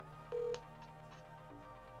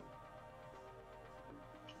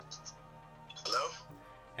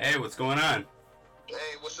Hey, what's going on? Hey,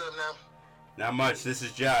 what's up now? Not much. This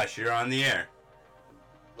is Josh. You're on the air.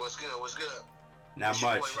 What's good? What's good? Not It's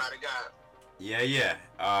your boy much. Ryder God.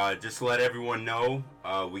 Yeah. Just to let everyone know,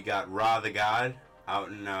 we got Ra the God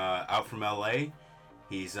out from LA.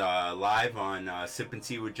 He's live on Sip and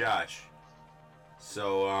Tea with Josh.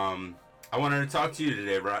 So I wanted to talk to you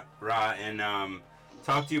today, Ra, and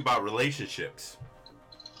talk to you about relationships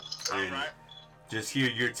All and right. just hear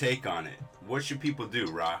your take on it. What should people do,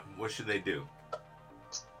 Ra? What should they do?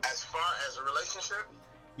 As far as a relationship,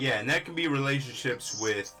 Yeah, and that can be relationships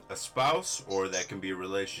with a spouse, or that can be a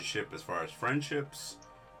relationship as far as friendships,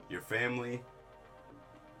 your family.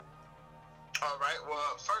 all right.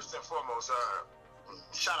 Well, first and foremost,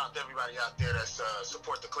 shout out to everybody out there that's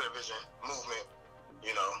support the Clear Vision movement.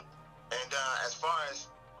 You know, and as far as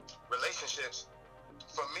relationships,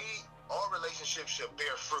 for me, all relationships should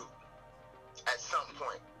bear fruit at some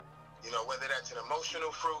point. You know, whether that's an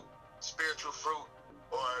emotional fruit, spiritual fruit,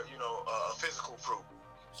 or a physical fruit.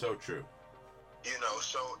 So true. You know,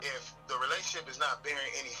 so if the relationship is not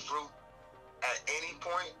bearing any fruit at any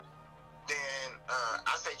point, then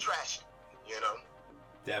I say trash it. You know.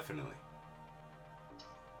 Definitely.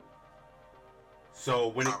 So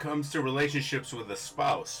when it Um, comes to relationships with a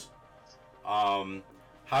spouse, um,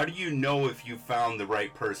 how do you know if you found the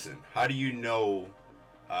right person? How do you know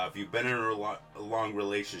if you've been in a long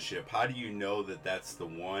relationship? How do you know that that's the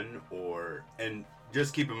one? Or and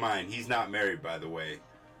just keep in mind he's not married, by the way.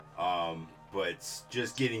 But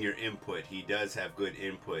just getting your input, he does have good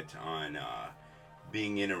input on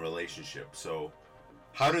being in a relationship. So,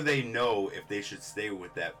 how do they know if they should stay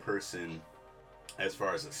with that person as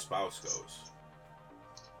far as a spouse goes?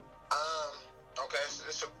 um, okay,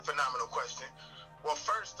 it's a phenomenal question. Well,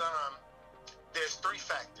 first, there's three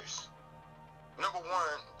factors. Number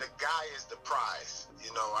one, the guy is the prize.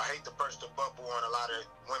 You know, I hate to burst a bubble on a lot of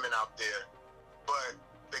women out there, but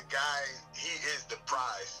the guy, he is the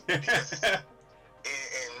prize because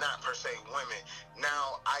and not per se women.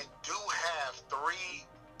 Now, I do have three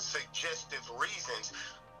suggestive reasons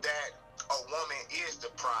that a woman is the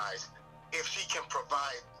prize if she can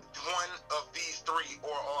provide one of these three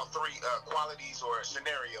or all three qualities or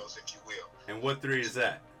scenarios, if you will. And what three is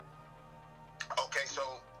that? Okay, so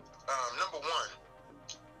number one,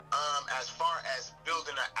 as far as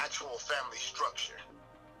building an actual family structure,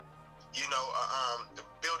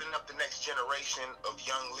 building up the next generation of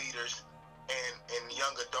young leaders and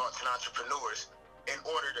young adults and entrepreneurs in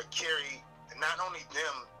order to carry not only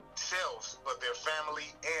themselves but their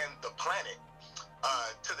family and the planet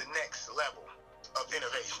to the next level of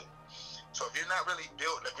innovation. So if you're not really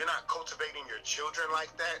built, if you're not cultivating your children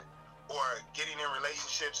like that, or getting in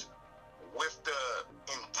relationships with the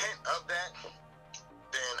intent of that,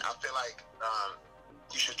 then I feel like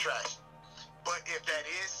you should trash. But if that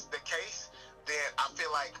is the case, then I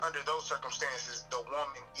feel like under those circumstances, the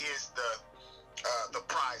woman is the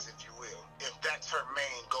prize, if you will, if that's her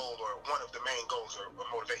main goal or one of the main goals or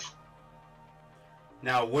motivation.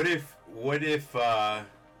 Now, what if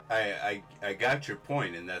I got your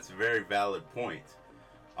point, and that's a very valid point.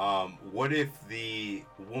 What if the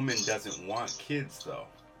woman doesn't want kids, though?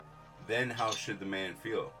 Then how should the man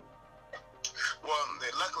feel? Well,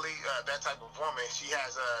 luckily, that type of woman, she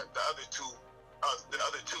has the other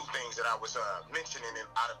two things that I was mentioning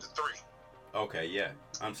out of the three. Okay, yeah.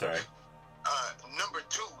 I'm sorry. Number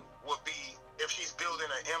two would be if she's building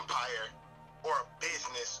an empire or a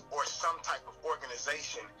business or some type of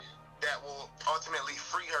organization that will ultimately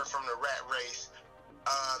free her from the rat race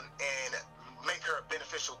and make her a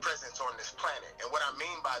beneficial presence on this planet. And what I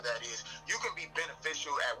mean by that is you can be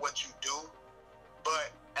beneficial at what you do,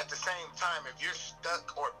 but at the same time, if you're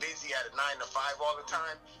stuck or busy at a 9 to 5 all the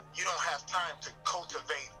time, you don't have time to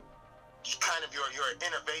cultivate kind of your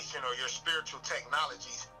innovation or your spiritual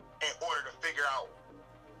technologies in order to figure out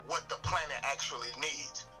what the planet actually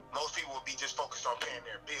needs. Most people will be just focused on paying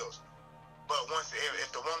their bills. But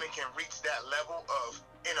if the woman can reach that level of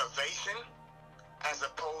innovation as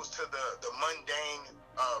opposed to the mundane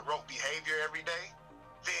rote behavior every day,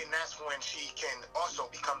 then that's when she can also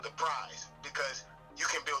become the prize because you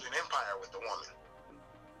can build an empire with the woman.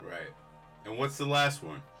 Right. And what's the last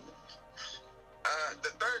one? The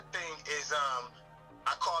third thing is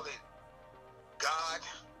I call it God,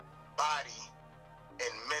 body,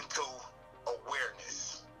 and mental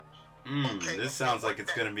awareness. Okay, This sounds like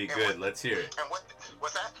it's gonna be good. Let's hear it. and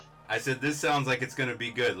what's that? I said this sounds like it's gonna be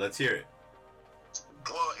good. Let's hear it.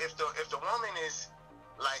 Well, if the woman is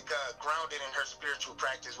like grounded in her spiritual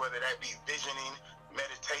practice, whether that be visioning,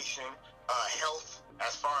 meditation, health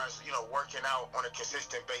as far as, working out on a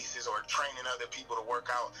consistent basis or training other people to work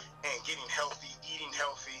out and getting healthy, eating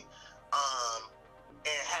healthy,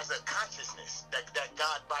 and has a consciousness, that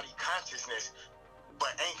God body consciousness,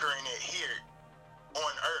 but anchoring it here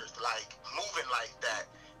on earth, like moving like that,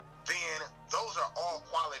 then those are all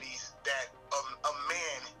qualities that a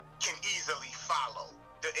man can easily follow.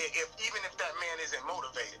 Even if that man isn't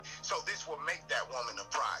motivated. So this will make that woman a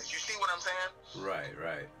prize. You see what I'm saying? Right,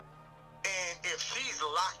 right. And if she's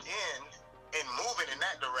locked in and moving in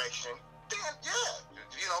that direction, then yeah,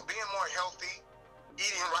 being more healthy,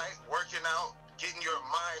 eating right, working out, getting your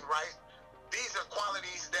mind right, these are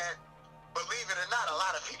qualities that, believe it or not, a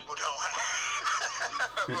lot of people don't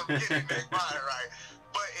have. Getting their mind right.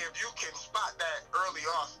 But if you can spot that early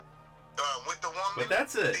off with the woman, but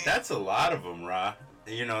that's a lot of them, Ra.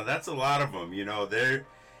 That's a lot of them.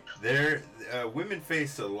 Women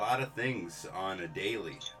face a lot of things on a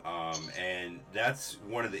daily, and that's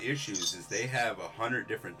one of the issues. Is they have 100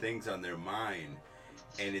 different things on their mind,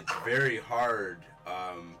 and it's very hard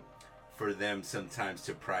for them sometimes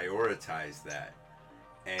to prioritize that.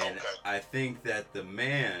 And okay. I think that the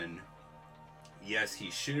man, yes,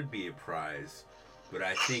 he should be a prize, but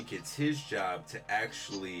I think it's his job to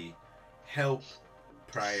actually help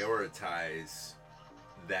prioritize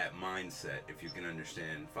that mindset, if you can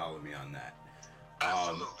understand, follow me on that.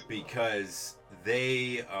 Because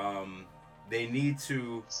they need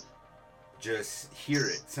to just hear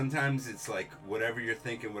it. Sometimes it's like whatever you're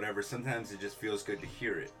thinking, whatever, sometimes it just feels good to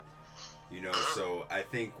hear it. So I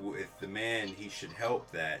think with the man, he should help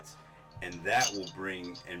that, and that will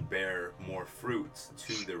bring and bear more fruits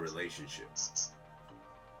to the relationship.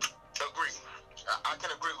 Agree. I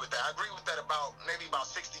can agree with that. I agree with that maybe about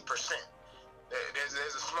 60%.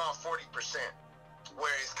 There's a small 40%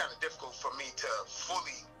 where it's kind of difficult for me to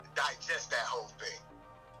fully digest that whole thing.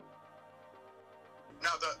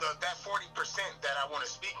 Now, that 40% that I want to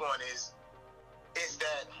speak on is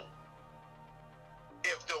that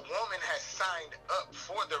if the woman has signed up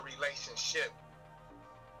for the relationship,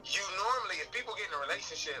 if people get in a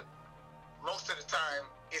relationship, most of the time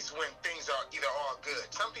it's when things are either all good.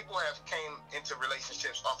 Some people have came into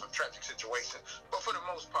relationships off of tragic situations, but for the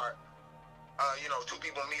most part, two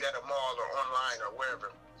people meet at a mall or online or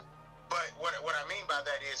wherever. But what I mean by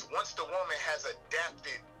that is, once the woman has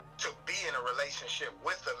adapted to be in a relationship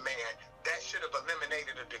with a man, that should have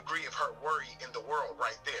eliminated a degree of her worry in the world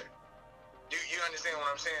right there. You understand what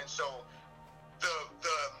I'm saying? So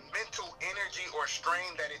the mental energy or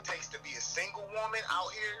strain that it takes to be a single woman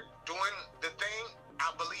out here doing the thing,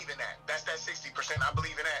 I believe in that. That's that 60%. I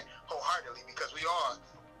believe in that wholeheartedly, because we all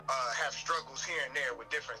have struggles here and there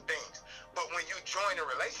with different things. But when you join a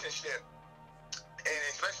relationship, and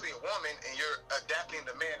especially a woman, and you're adapting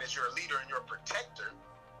the man as your leader and your protector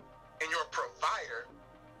and your provider,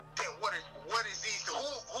 then what is these? Who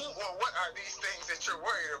or what are these things that you're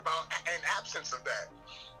worried about in absence of that?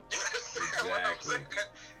 You understand what I'm saying?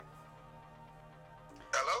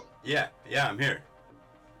 Hello? Yeah, I'm here.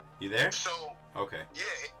 You there? So okay. Yeah.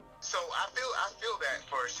 So I feel that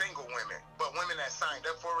for single women, but women that signed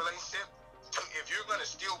up for a relationship, if you're gonna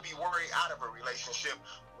still be worried out of a relationship,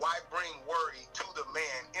 why bring worry to the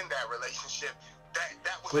man in that relationship?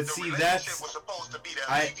 That was the relationship was supposed to be to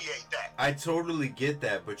alleviate that. I totally get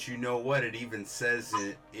that, but you know what? It even says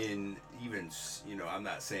in I'm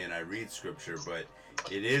not saying I read scripture, but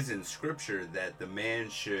it is in scripture that the man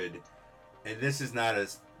should, and this is not a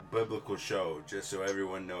biblical show, just so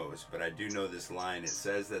everyone knows, but I do know this line. It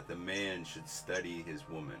says that the man should study his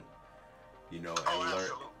woman,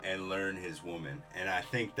 and learn his woman, and I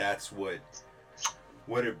think that's what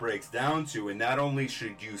it breaks down to. And not only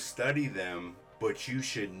should you study them, but you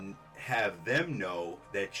should have them know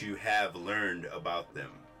that you have learned about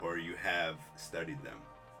them or you have studied them,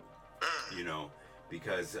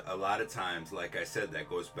 because a lot of times, like I said, that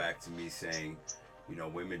goes back to me saying,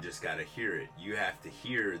 women just got to hear it. You have to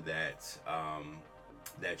hear that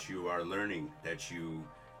that you are learning, that you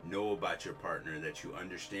know about your partner, that you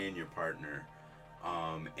understand your partner,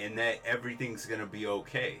 and that everything's going to be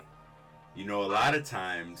okay. A lot of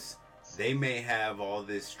times they may have all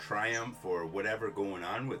this triumph or whatever going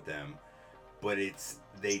on with them, but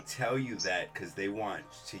they tell you that because they want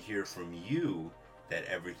to hear from you that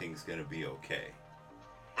everything's going to be okay.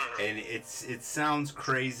 And it sounds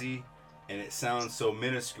crazy, and it sounds so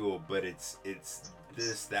minuscule, but it's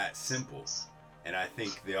that simple. And I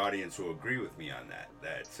think the audience will agree with me on that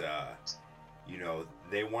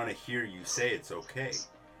they want to hear you say it's okay,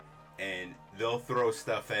 and they'll throw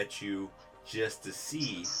stuff at you just to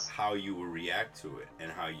see how you will react to it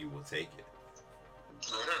and how you will take it.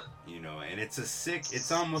 And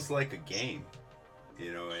it's almost like a game.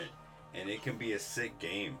 you know, and it can be a sick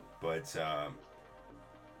game, but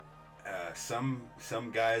some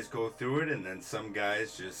guys go through it, and then some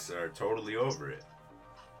guys just are totally over it.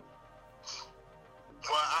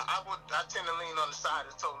 Well, I tend to lean on the side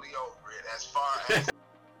of totally over it as far as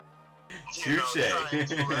Touche.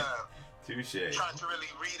 Touche. Trying to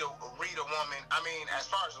really read a woman. I mean, as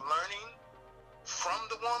far as learning from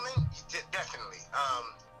the woman, definitely.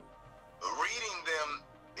 Reading them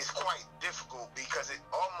is quite difficult because it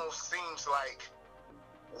almost seems like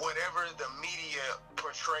whatever the media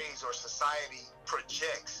portrays or society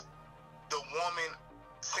projects, the woman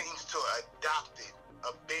seems to adopt it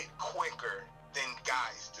a bit quicker than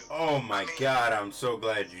guys do. Oh my God, I'm so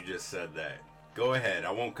glad you just said that. Go ahead,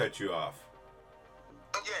 I won't cut you off.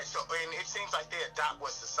 Yeah, and it seems like they adopt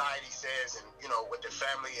what society says and, what their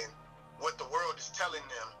family and what the world is telling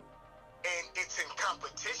them. And it's in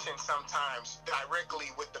competition sometimes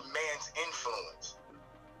directly with the man's influence.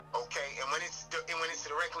 Okay, and when it's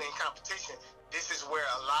directly in competition, this is where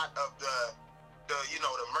a lot of the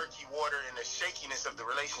murky water and the shakiness of the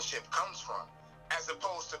relationship comes from, as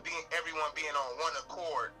opposed to everyone being on one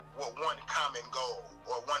accord with one common goal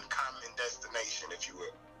or one common destination, if you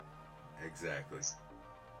will. Exactly.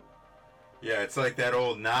 Yeah, it's like that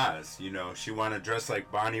old Nas. She want to dress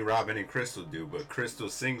like Bonnie, Robin, and Crystal do, but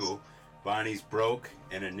Crystal's single, Bonnie's broke,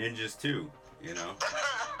 and a ninja's too.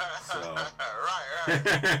 So.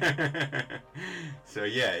 Right. So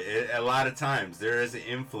yeah, a lot of times there is an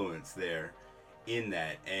influence there in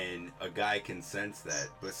that, and a guy can sense that.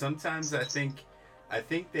 But sometimes I think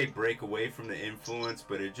they break away from the influence,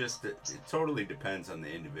 but it totally depends on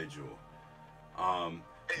the individual.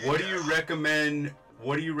 What do you recommend?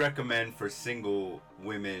 What do you recommend for single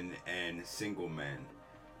women and single men?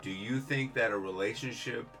 Do you think that a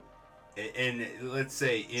relationship, and let's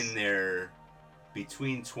say in their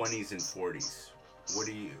between 20s and 40s, what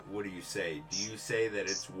do you say? Do you say that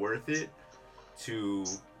it's worth it to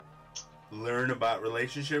learn about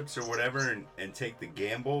relationships or whatever and take the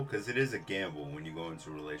gamble? Because it is a gamble when you go into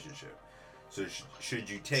a relationship. So should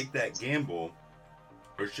you take that gamble,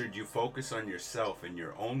 or should you focus on yourself and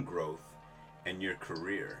your own growth and your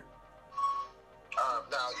career? Now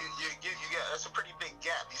you got, that's a pretty big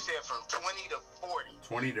gap. You said from 20 to 40.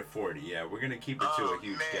 20 to 40, yeah. We're gonna keep it to a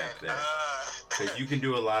huge gap there, because you can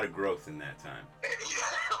do a lot of growth in that time. Yeah.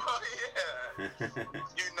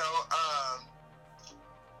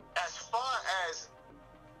 As far as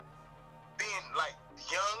being like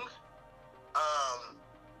young,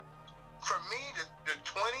 for me, the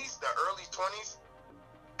 20s, the early 20s,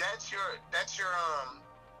 that's your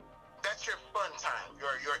fun time.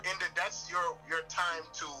 That's your time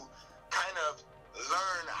to kind of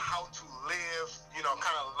learn how to live,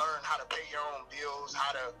 kind of learn how to pay your own bills,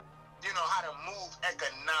 how to move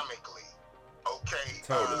economically. Okay.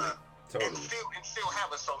 Totally. And still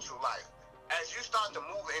have a social life. As you start to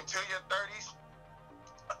move into your 30s,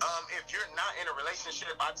 if you're not in a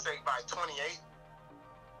relationship, I'd say by 28,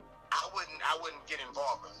 I wouldn't get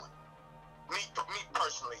involved in one. Me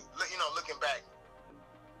personally, looking back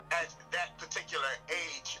at that particular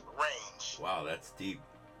age range. Wow, that's deep.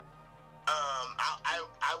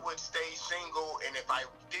 I would stay single, and if I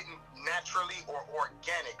didn't naturally or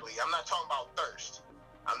organically, I'm not talking about thirst.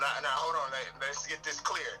 I'm not. Now hold on, let's get this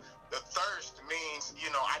clear. The thirst means,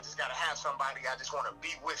 I just gotta have somebody. I just want to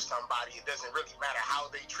be with somebody. It doesn't really matter how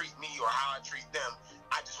they treat me or how I treat them.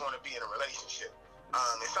 I just want to be in a relationship.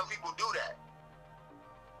 And some people do that.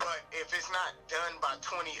 But if it's not done by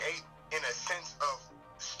 28 in a sense of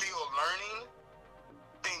still learning,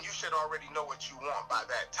 then you should already know what you want by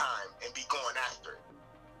that time and be going after it.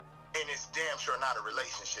 And it's damn sure not a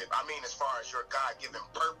relationship. I mean, as far as your God-given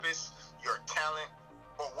purpose, your talent,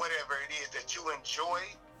 or whatever it is that you enjoy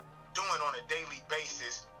doing on a daily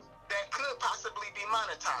basis that could possibly be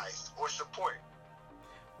monetized or supported.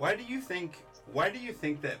 Why do you think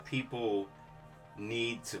that people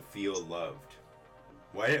need to feel loved?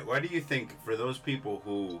 Why do you think, for those people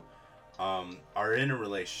who are in a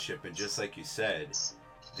relationship, and just like you said,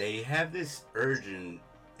 they have this urge and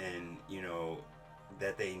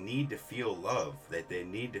that they need to feel love, that they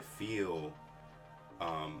need to feel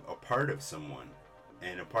a part of someone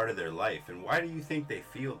and a part of their life? And why do you think they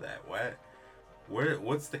feel that?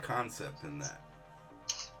 What's the concept in that?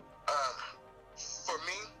 For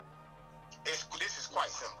me, this is quite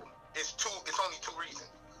simple. It's only two reasons.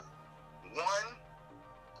 One,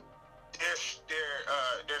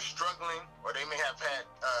 they're struggling, or they may have had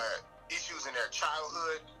issues in their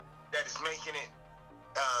childhood that is making it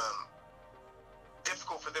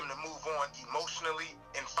difficult for them to move on emotionally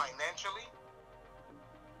and financially.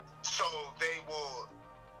 So they will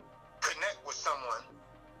connect with someone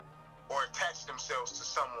or attach themselves to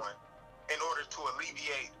someone in order to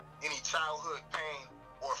alleviate any childhood pain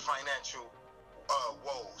or financial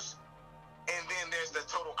woes. And then there's the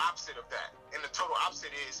total opposite of that. And the total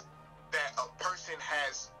opposite is that a person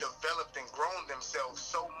has developed and grown themselves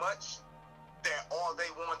so much that all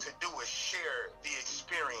they want to do is share the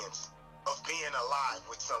experience of being alive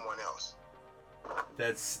with someone else.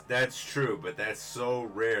 That's true, but that's so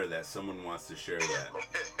rare that someone wants to share that.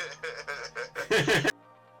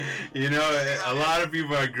 You know, a lot of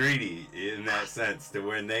people are greedy in that sense. To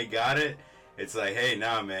when they got it, it's like, hey,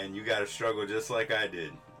 nah, man, you got to struggle just like I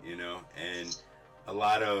did. You know, and a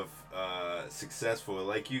lot of successful,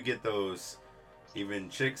 like you get those even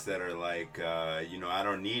chicks that are like, you know, I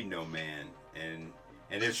don't need no man, and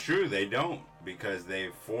it's true, they don't, because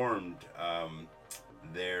they've formed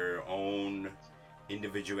their own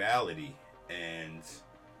individuality, and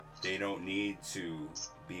they don't need to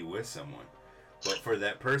be with someone. But for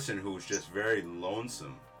that person who's just very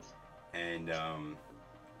lonesome and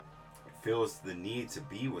feels the need to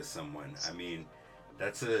be with someone, I mean,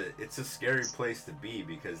 it's a scary place to be,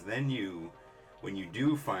 because then when you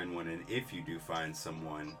do find one, and if you do find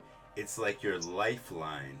someone, it's like your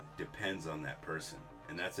lifeline depends on that person,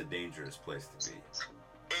 and that's a dangerous place to be.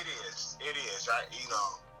 It is. You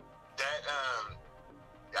know, that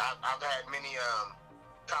I've had many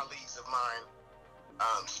colleagues of mine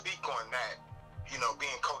speak on that. You know,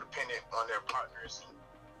 being codependent on their partners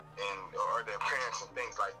and or their parents and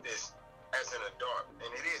things like this as an adult,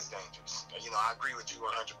 and it is dangerous. You know, I agree with you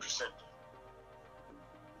 100%.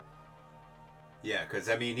 Yeah, because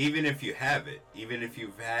I mean, even if you have it, even if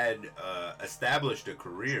you've had established a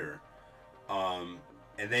career, and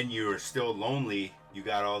then you're still lonely, you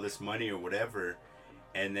got all this money or whatever,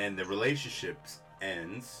 and then the relationship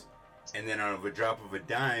ends, and then out of a drop of a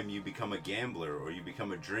dime, you become a gambler, or you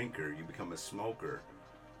become a drinker, you become a smoker,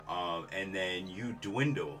 and then you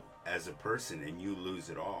dwindle as a person, and you lose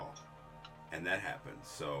it all, and that happens.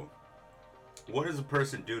 So, what does a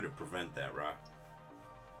person do to prevent that, Rock?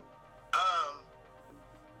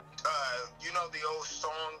 You know the old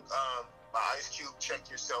song by Ice Cube, "Check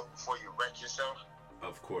Yourself Before You Wreck Yourself"?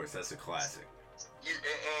 Of course, that's a classic.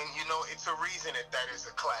 And you know, it's a reason that is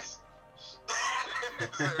a classic.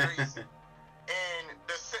 It's a reason. And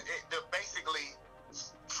the basically,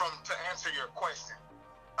 to answer your question,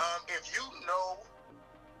 if you know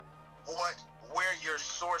where your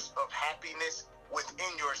source of happiness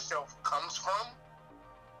within yourself comes from,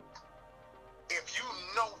 if you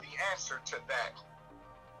know the answer to that,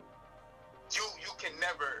 you can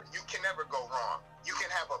never go wrong. You can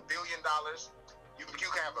have $1 billion, you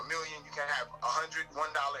can have $1 million, you can have $101.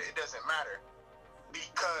 It doesn't matter,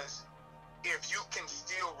 because if you can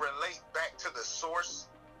still relate back to the source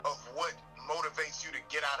of what motivates you to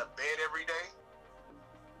get out of bed every day,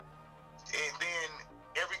 and then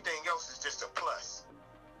everything else is just a plus.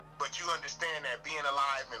 But you understand that being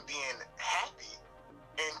alive and being happy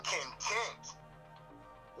and content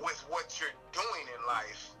with what you're doing in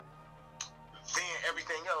life, then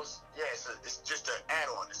everything else, it's just an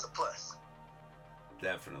add-on. It's a plus.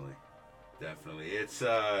 Definitely.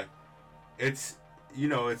 It's you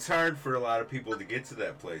know, it's hard for a lot of people to get to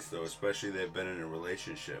that place, though, especially they've been in a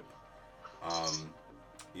relationship.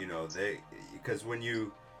 You know, because when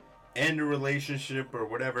you end a relationship or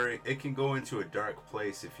whatever, it can go into a dark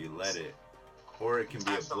place if you let it, or it can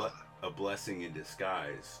be a blessing in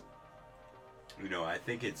disguise. You know, I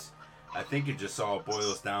think it just all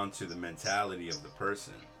boils down to the mentality of the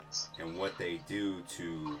person and what they do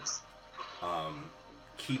to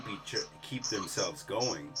keep themselves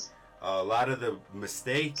going. A lot of the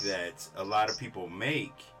mistake that a lot of people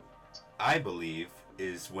make, I believe,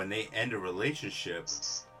 is when they end a relationship,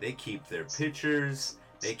 they keep their pictures,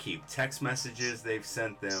 they keep text messages they've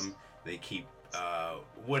sent them, they keep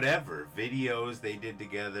whatever videos they did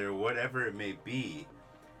together, whatever it may be,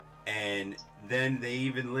 and then they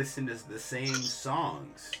even listen to the same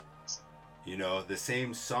songs. You know, the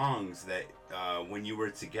same songs that when you were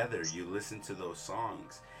together, you listened to those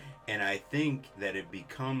songs. And I think that it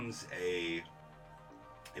becomes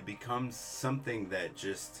something that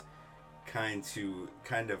just kind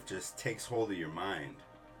of just takes hold of your mind.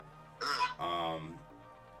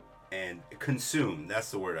 And consume,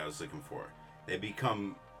 that's the word I was looking for. They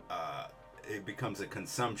become it becomes a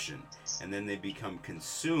consumption, and then they become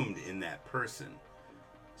consumed in that person.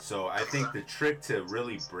 So I think the trick to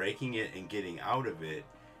really breaking it and getting out of it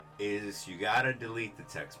is you gotta delete the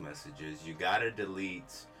text messages, you gotta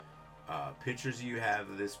delete pictures you have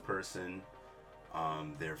of this person,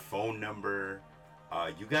 their phone number.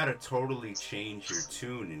 You gotta totally change your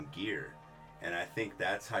tune and gear, And I think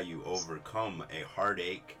that's how you overcome a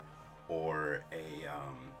heartache or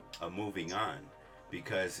a moving on,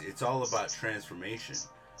 because it's all about transformation.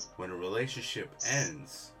 When a relationship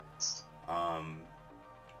ends,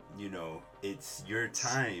 you know, it's your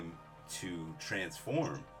time to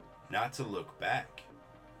transform, not to look back.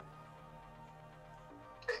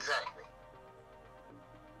 Exactly.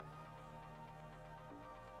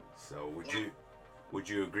 So would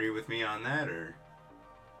you agree with me on that, or?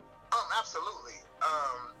 Absolutely.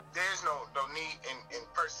 There's no need in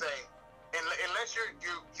per se, unless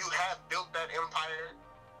you have built that empire,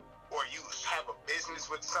 or you have a business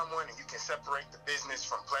with someone and you can separate the business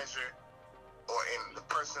from pleasure, or in the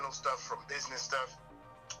personal stuff from business stuff.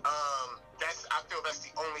 I feel that's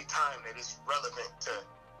the only time that it's relevant to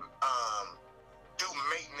do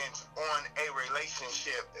maintenance on a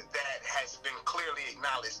relationship that has been clearly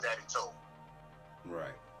acknowledged that it's over.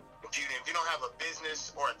 Right. If you don't have a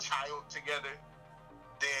business or a child together,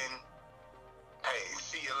 then hey,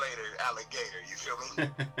 see you later, alligator. You feel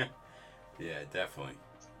me? Yeah, definitely.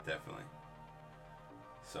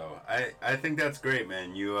 So I think that's great,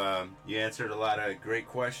 man. You answered a lot of great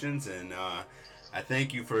questions, and I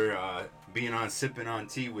thank you for being on Sipping on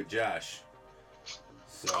Tea with Josh.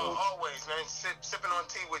 So always, man. Sipping on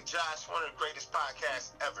Tea with Josh, one of the greatest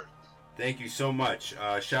podcasts ever. Thank you so much.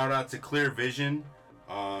 Shout out to Clear Vision.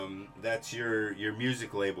 That's your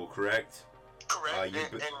music label, correct? Correct.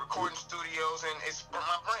 And recording studios, and it's for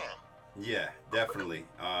my brand. Yeah, definitely.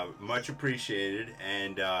 Much appreciated.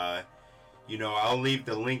 And, you know, I'll leave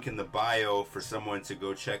the link in the bio for someone to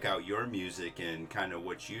go check out your music and kind of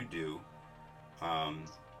what you do.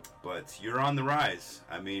 But you're on the rise.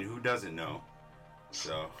 I mean, who doesn't know?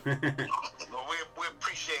 So. Well, we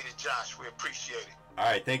appreciate it, Josh. We appreciate it. All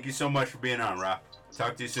right. Thank you so much for being on, Rob.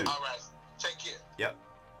 Talk to you soon. All right. Take care. Yep.